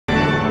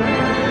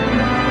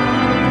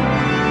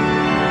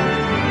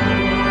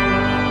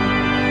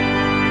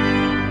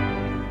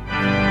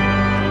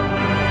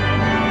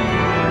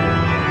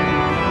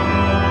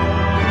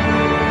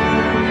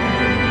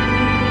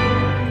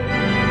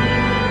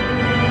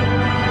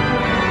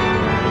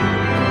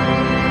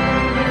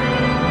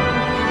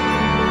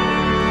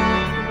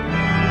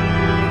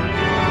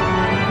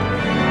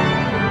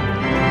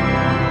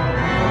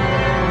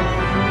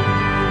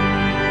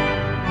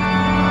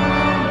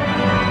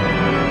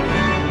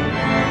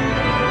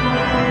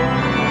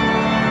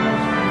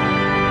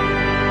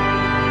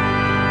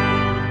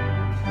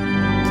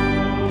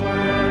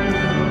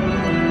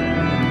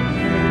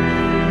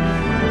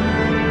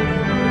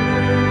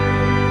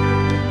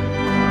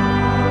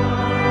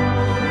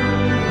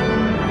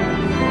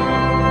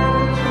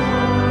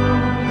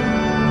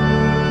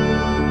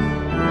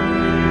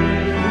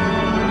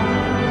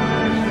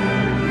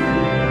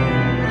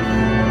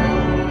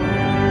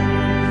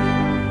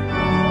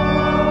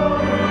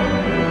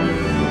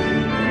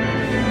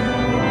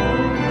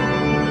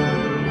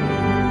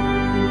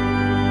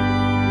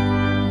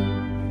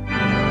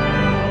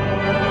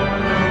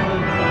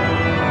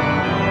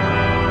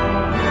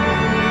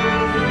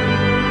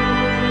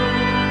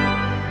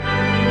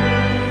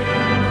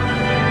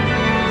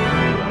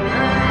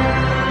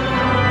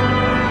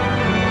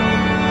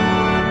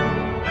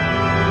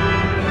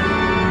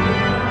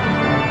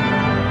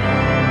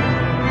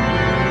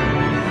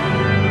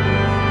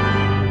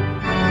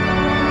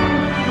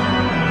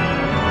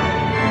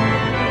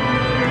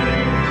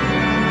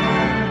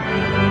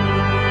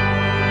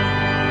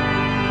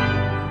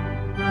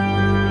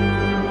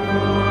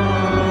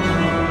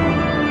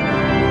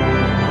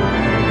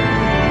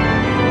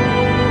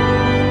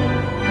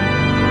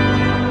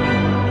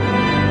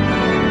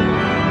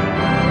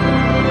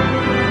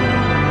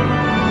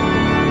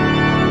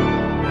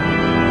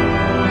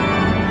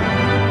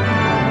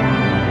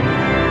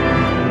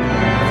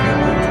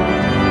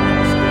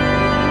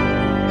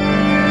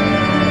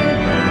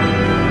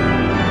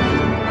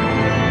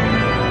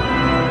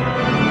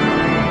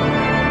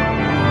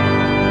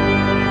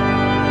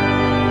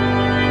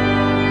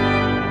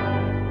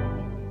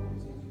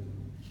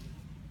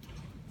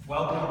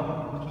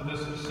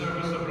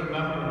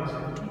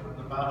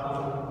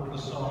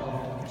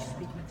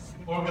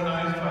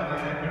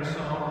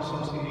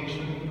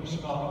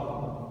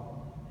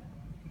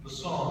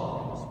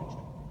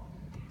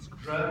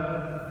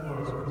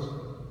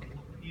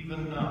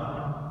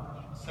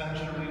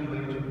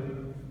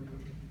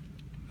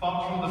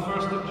fought from the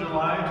 1st of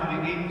July to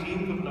the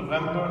 18th of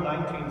November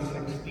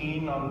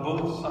 1916 on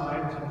both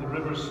sides of the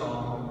River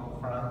Somme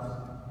in France.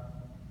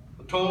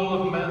 The toll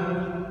of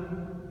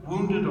men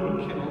wounded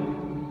or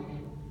killed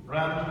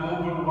ran to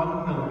over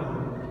 1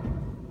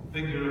 million, a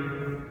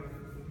figure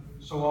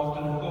so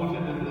often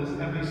quoted in this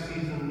heavy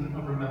season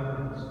of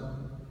remembrance,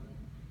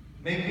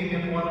 making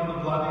it one of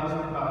the bloodiest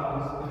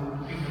battles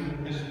in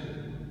human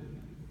history.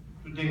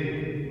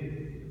 Today,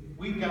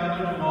 we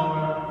gather to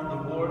honor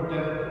the war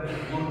dead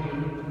and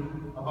wounded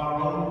of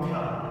our own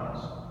towns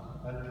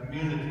and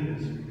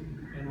communities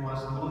in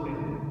West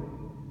Lothian.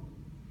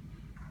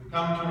 We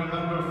come to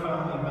remember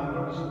family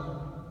members,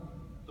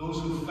 those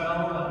who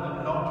fell and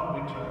did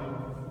not return,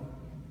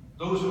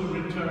 those who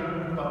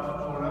returned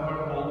but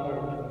forever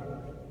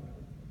altered,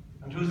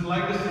 and whose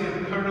legacy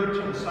of courage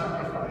and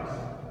sacrifice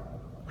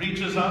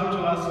reaches out to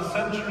us a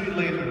century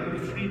later in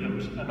the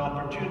freedoms and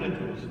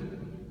opportunities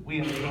we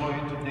enjoy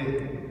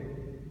today.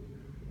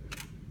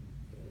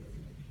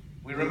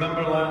 We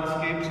remember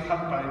landscapes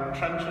cut by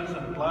trenches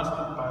and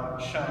blasted by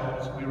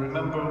shells. We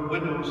remember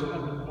widows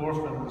and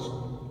orphans,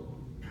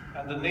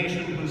 and the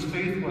nation whose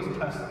faith was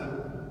tested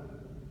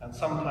and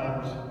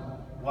sometimes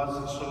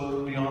was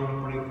so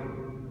beyond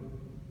breaking.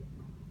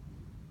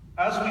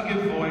 As we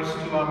give voice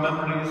to our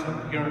memories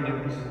and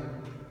yearnings,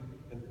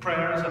 in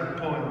prayers and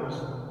poems,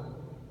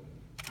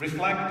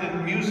 reflect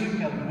in music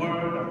and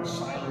word and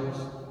silence,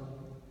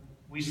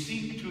 we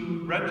seek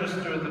to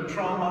register the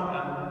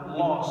trauma and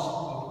loss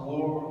of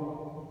war,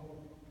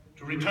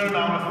 to return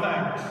our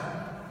thanks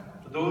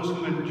to those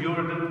who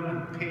endured it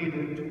and paid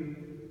it,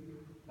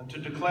 and to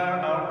declare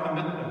our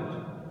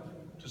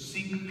commitment to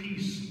seek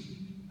peace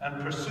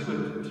and pursue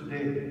it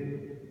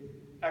today,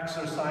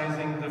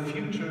 exercising the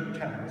future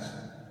tense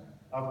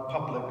of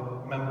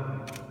public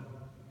memory.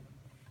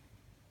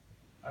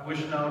 I wish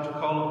now to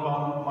call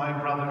upon my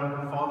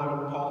brother,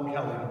 Father Paul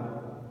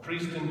Kelly,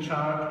 priest in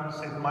charge of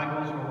St.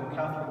 Michael's Roman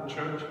Catholic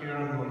Church here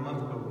in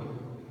Linlithgow,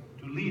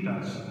 to lead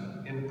us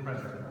in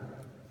prayer.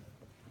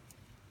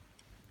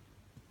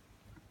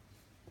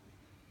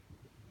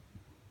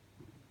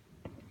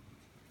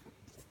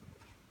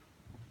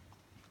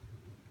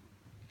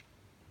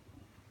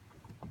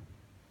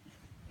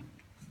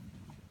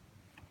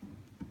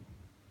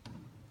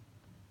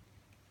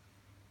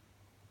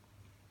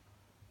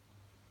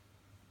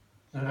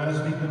 And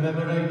as we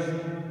commemorate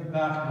the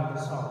Battle of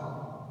the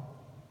Somme,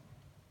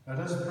 let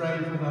us pray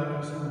for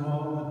those who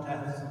mourn the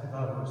deaths of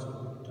those who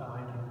have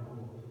died in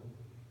war.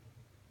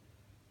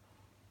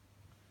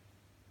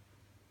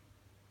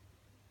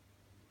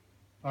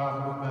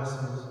 Father of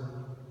mercies,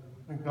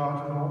 and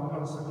God of all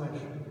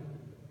consolation,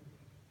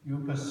 you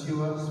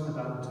pursue us with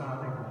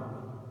untiring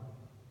love,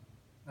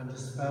 and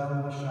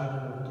dispel the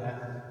shadow of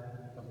death,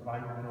 the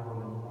bright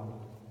dawn of light.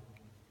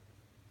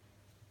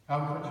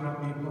 Comfort your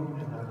people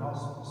in their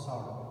loss and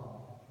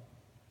sorrow.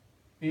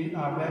 Be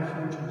our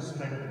refuge and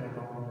strength, O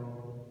Lord,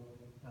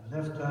 and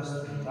lift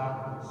us from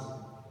darkness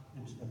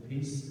into the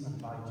peace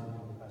and light of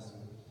your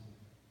presence.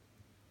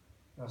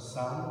 Your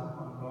Son,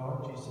 our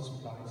Lord Jesus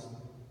Christ,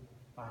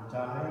 by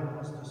dying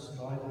has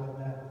destroyed our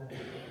death,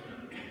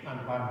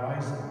 and by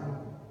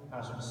rising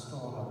has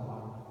restored our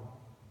life.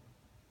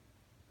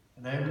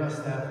 Enable us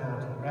therefore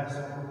to rest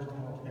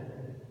toward him,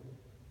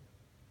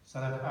 so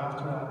that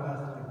after our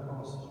earthly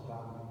course is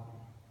run,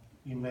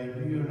 he may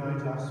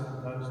reunite us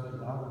with those we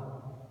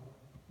love,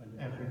 when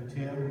every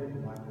tear will be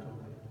wiped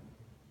away.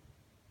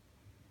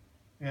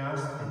 We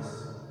ask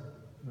this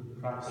through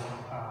Christ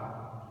our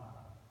Lord.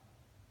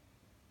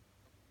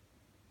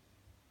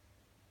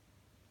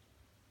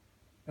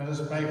 Let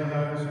us pray for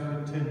those who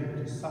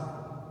continue to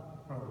suffer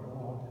from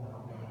war in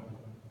our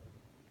world,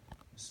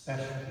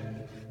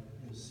 especially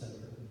in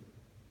Syria.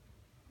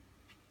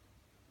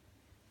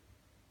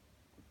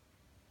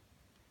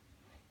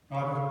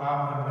 God of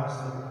power and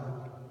mercy,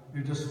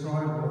 you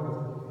destroy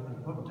war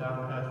and put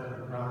down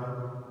earthly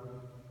crime,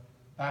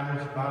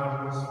 banish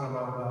violence from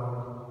our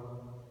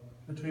world,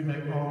 that we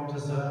may all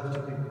deserve to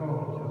be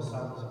called your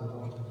sons and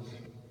daughters.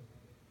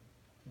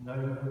 To know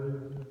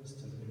you is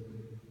to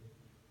live,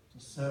 to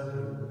serve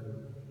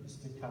you is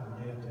to come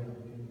near to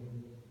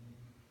you.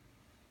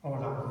 All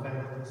our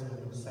faith is in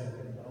your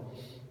saving love.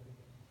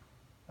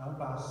 Help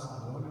us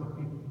and all your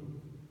people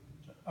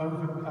to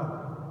overcome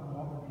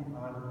all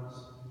violence,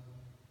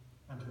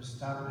 and to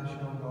establish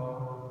your law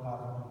of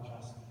love and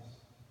justice.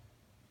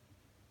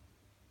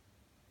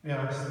 We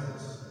ask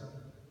this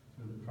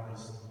through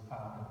Christ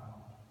our Lord.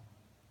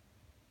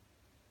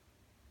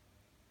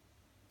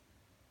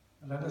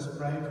 And let us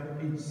pray for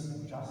peace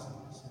and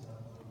justice in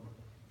our world.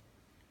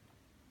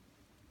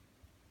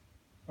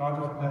 God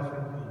of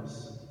perfect peace,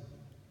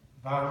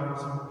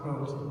 violence and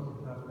cruelty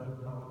have no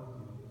part with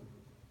you.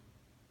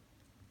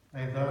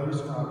 May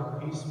those who are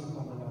at peace with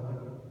one another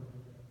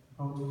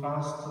hold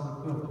fast to the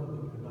good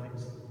that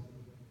unites them.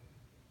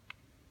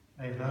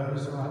 May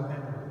those who are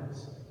enemies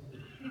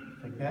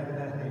forget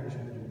their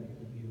hatred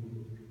of you.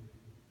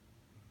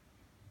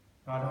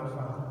 God our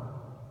Father,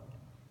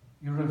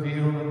 you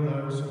reveal that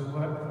those who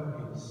work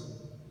for peace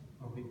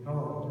will be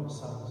called your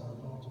sons and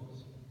daughters.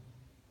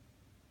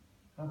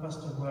 Help us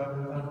to work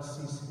without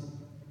ceasing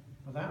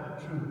for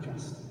that true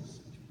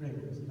justice which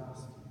brings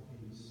lasting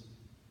peace.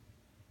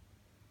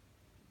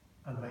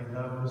 And may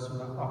those who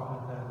have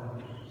offered their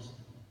lives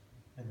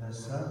in their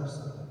service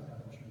of their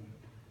country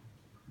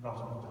not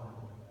have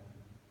died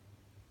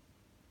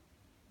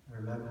in vain.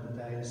 Remember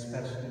today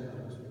especially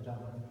those who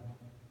died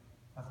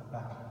at the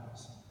Battle of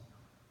Somme.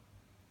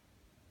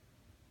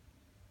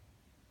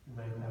 We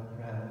make our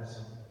prayers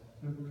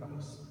through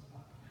Christ.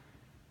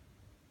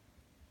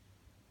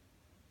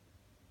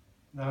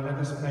 Now let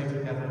us pray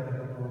together the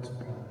Lord's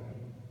Prayer.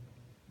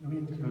 We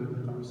include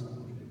the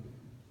doxology.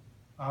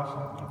 Our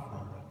Father,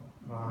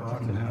 who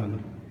art in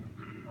heaven,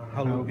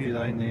 hallowed be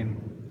thy name.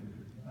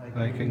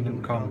 Thy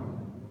kingdom come,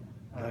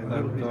 thy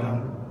will be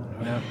done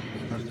on earth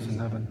as it is in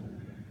heaven.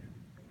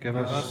 Give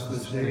us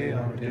this day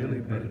our daily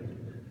bread,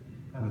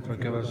 and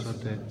forgive us our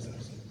debts,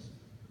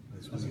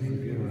 as we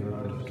forgive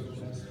our debtors.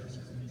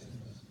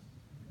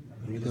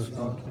 Lead us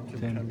not into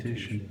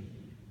temptation,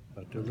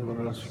 but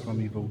deliver us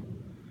from evil.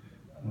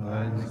 For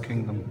thine is the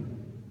kingdom,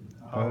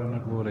 power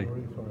and glory,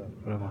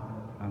 forever.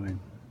 Amen.